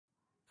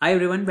Hi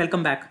everyone,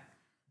 welcome back.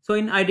 So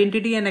in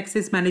identity and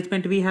access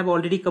management, we have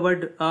already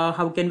covered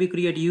how can we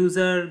create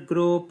user,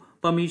 group,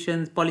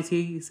 permissions,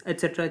 policies,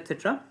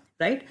 etc.,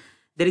 right?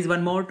 There is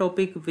one more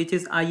topic which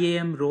is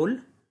IAM role.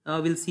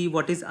 We'll see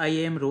what is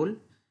IAM role.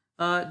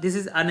 This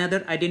is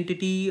another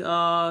identity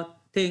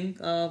thing.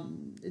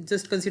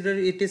 Just consider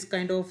it is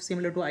kind of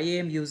similar to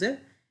IAM user,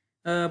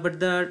 but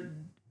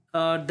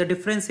the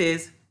difference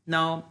is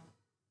now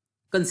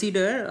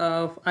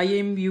consider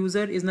IAM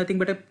user is nothing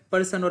but a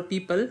person or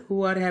people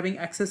who are having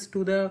access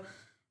to the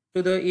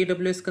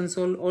AWS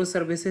console or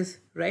services,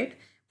 right?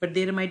 But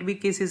there might be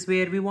cases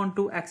where we want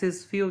to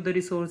access few of the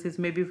resources,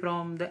 maybe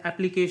from the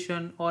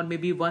application, or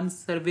maybe one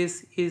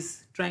service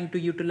is trying to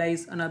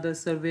utilize another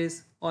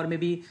service, or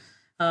maybe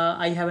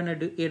I have an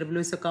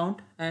AWS account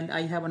and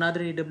I have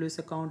another AWS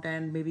account,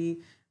 and maybe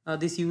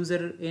this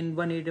user in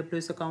one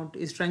AWS account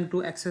is trying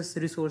to access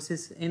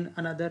resources in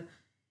another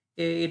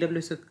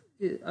AWS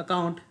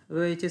account,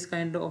 which is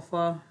kind of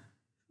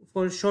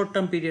for short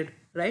term period,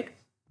 right?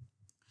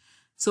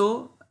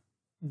 So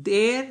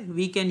there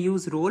we can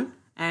use role,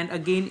 and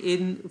again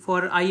in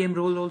for IAM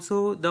role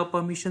also the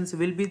permissions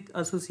will be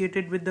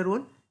associated with the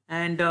role,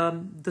 and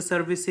the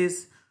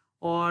services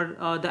or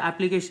the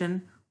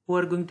application who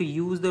are going to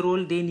use the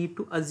role, they need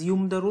to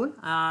assume the role,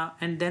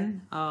 and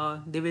then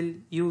they will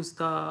use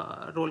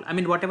the role. I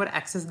mean, whatever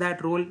access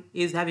that role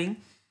is having,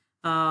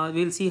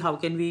 we'll see how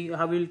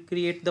we'll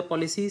create the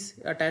policies,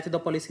 attach the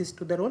policies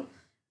to the role.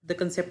 The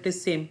concept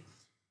is same.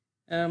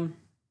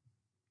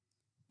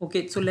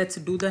 Okay, so let's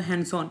do the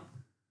hands-on.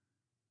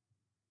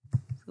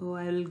 So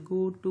I'll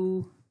go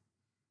to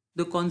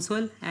the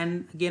console,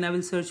 and again I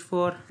will search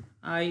for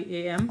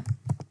IAM.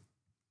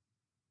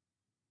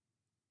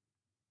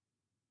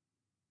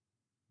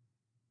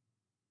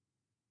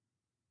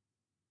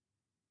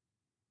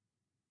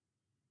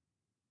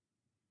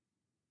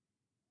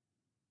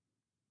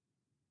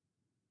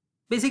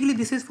 Basically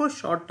this is for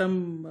short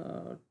term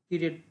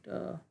period,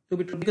 to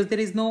be true, because there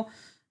is no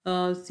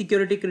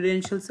security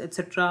credentials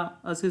etc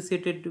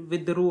associated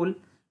with the role.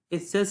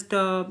 It's just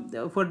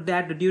for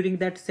that during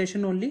that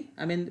session only.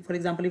 I mean, for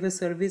example, if a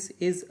service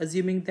is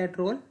assuming that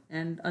role,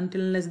 and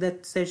until unless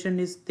that session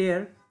is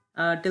there,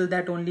 till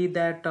that only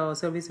that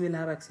service will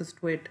have access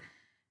to it,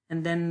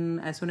 and then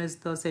as soon as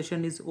the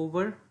session is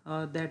over,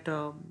 that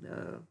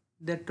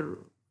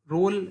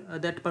role,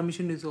 that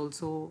permission is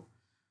also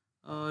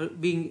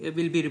being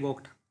will be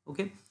revoked.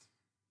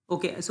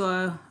 Okay,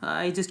 so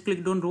I just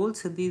clicked on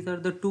roles. These are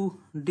the two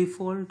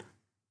default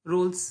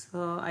roles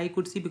I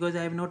could see because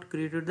I have not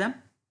created them.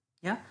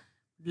 Yeah,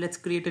 let's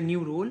create a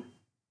new role.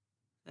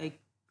 I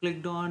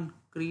clicked on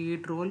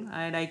create role,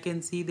 and I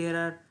can see there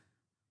are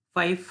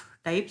 5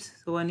 types.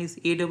 So one is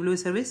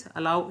AWS service,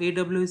 allow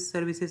AWS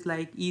services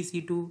like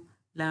EC2,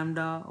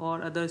 Lambda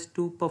or others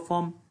to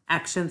perform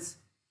actions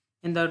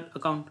in the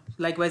account.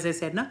 Likewise, I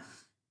said now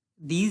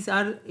these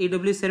are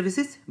AWS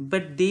services,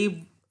 but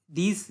these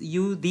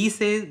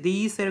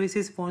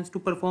services wants to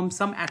perform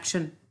some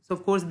action. So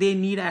of course they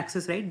need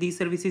access, right? These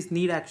services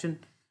need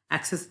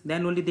access,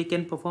 then only they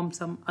can perform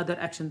some other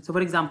action. So for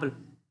example,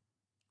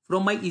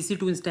 from my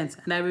EC2 instance,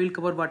 and I will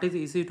cover what is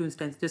EC2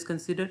 instance. Just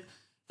consider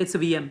it's a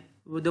VM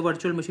with the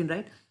virtual machine,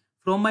 right?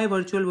 From my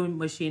virtual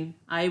machine,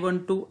 I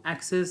want to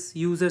access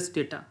users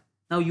data.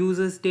 Now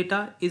users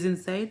data is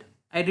inside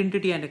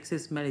identity and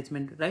access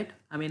management, right?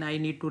 I mean, I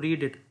need to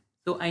read it.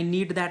 So I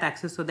need that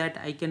access so that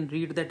I can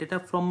read the data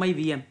from my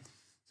VM.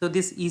 So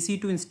this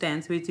EC2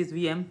 instance, which is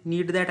VM,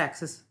 need that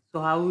access.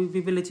 So how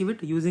we will achieve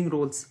it? Using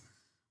roles.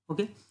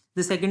 Okay.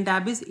 The second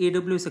tab is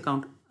AWS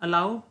account.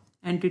 Allow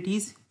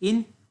entities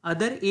in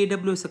other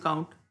AWS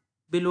account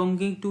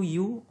belonging to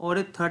you or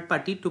a third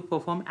party to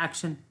perform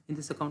action in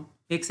this account.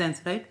 Makes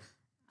sense, right?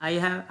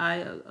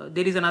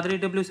 There is another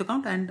AWS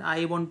account and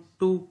I want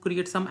to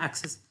create some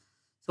access.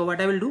 So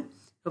what I will do,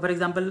 so for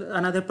example,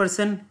 another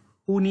person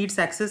who needs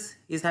access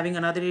is having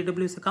another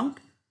AWS account.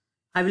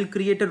 I will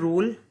create a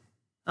role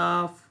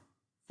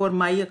for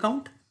my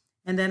account,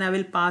 and then I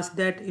will pass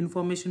that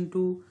information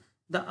to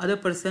the other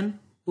person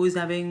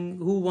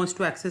who wants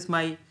to access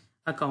my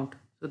account.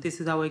 So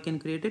this is how I can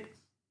create it.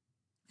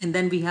 And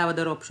then we have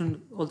other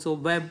option also,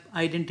 web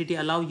identity,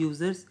 allow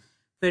users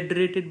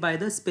federated by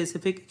the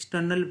specific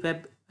external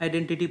web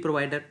identity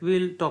provider.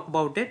 We'll talk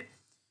about it.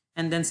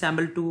 And then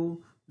SAML2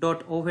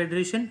 .o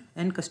federation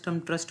and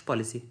custom trust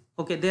policy.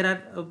 Okay, there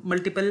are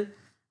multiple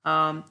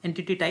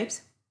entity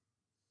types,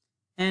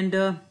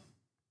 and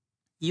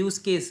use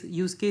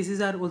cases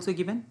are also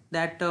given,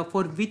 that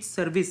for which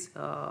service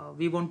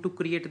we want to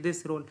create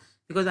this role,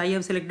 because I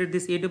have selected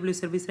this AWS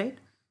service, right?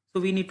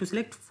 So we need to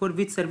select for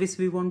which service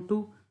we want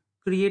to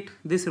create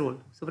this role.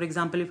 So for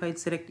example, if I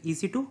select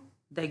EC2,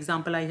 the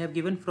example I have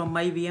given, from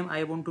my VM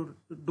I want to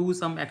do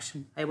some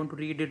action, I want to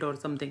read it or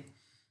something,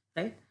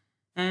 right?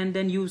 And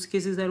then use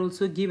cases are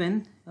also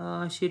given,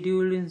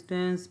 scheduled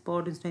instance,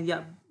 pod instance.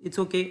 Yeah, it's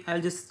okay,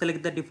 I'll just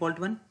select the default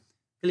one,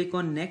 click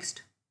on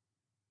next,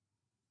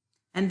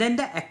 and then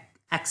the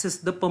access,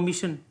 the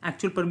permission,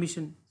 actual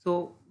permission.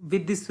 So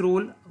with this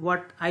role,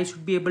 what I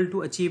should be able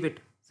to achieve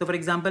it. So for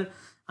example,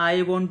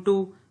 I want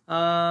to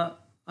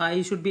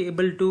I should be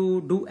able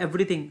to do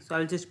everything. So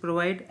I'll just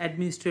provide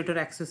administrator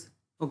access.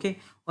 Okay,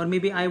 or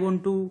maybe I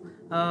want to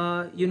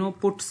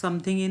put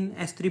something in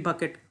S3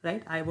 bucket,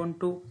 right? I want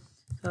to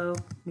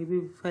maybe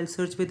if I'll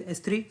search with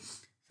S3,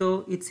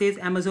 so it says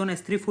Amazon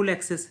S3 full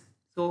access.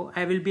 So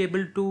I will be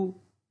able to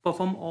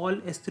perform all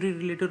S3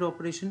 related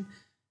operation.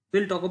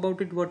 We'll talk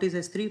about it what is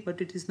S3,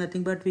 but it is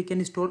nothing but we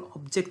can store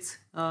objects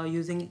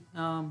using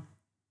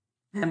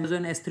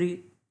Amazon S3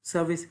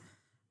 service.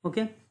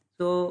 Okay,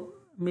 so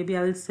maybe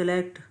I will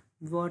select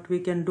what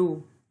we can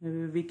do.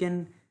 Maybe we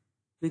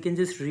can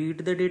just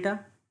read the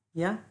data,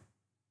 yeah,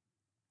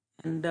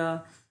 and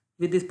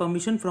with this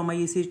permission from my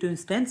EC2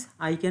 instance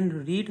I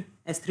can read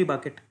S3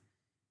 bucket.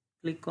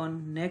 Click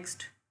on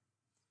next,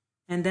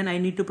 and then I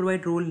need to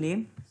provide role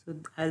name. So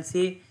I'll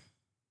say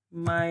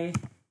my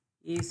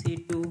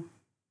EC2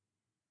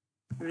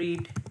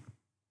 read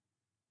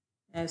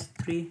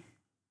S3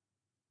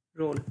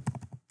 role.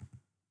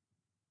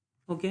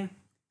 Okay,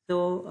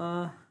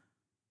 so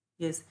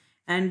yes,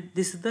 and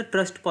this is the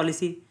trust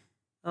policy.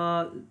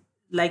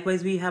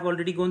 Likewise, we have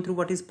already gone through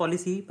what is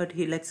policy, but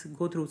here let's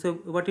go through. So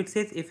what it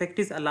says, effect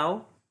is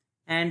allow,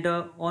 and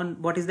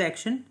on what is the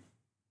action?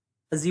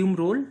 Assume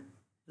role,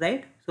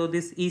 right? So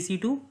this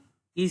EC2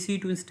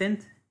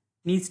 instance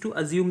needs to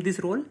assume this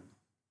role,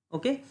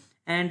 okay,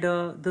 and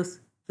the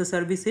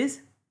service is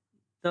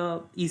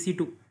the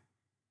EC2,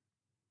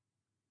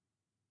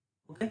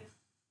 okay.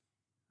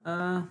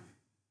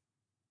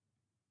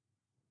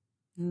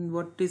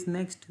 What is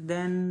next?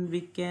 Then we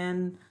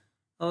can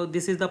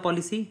this is the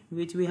policy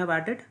which we have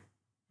added,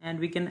 and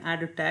we can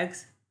add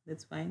tags.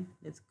 That's fine.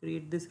 Let's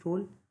create this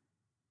role.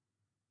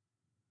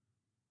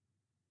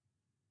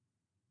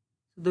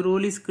 So the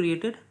role is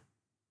created.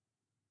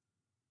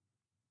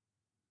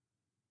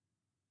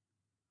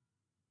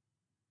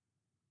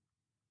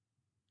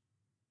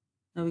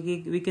 Now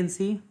we can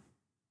see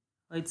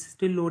it's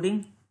still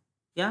loading.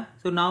 Yeah,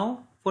 so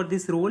now for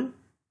this role,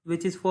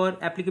 which is for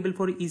applicable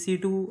for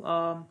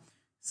EC2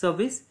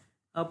 service,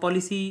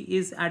 policy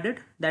is added,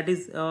 that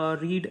is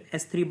read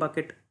S3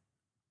 bucket.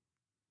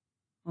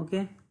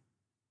 Okay,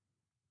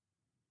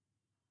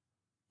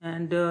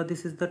 and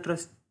this is the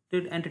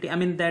trusted entity, I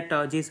mean that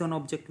JSON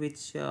object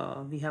which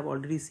we have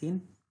already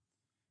seen.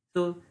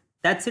 So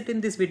that's it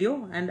in this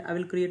video, and I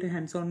will create a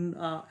hands-on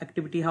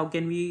activity. How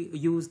can we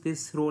use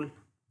this role?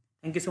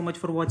 Thank you so much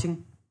for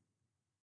watching.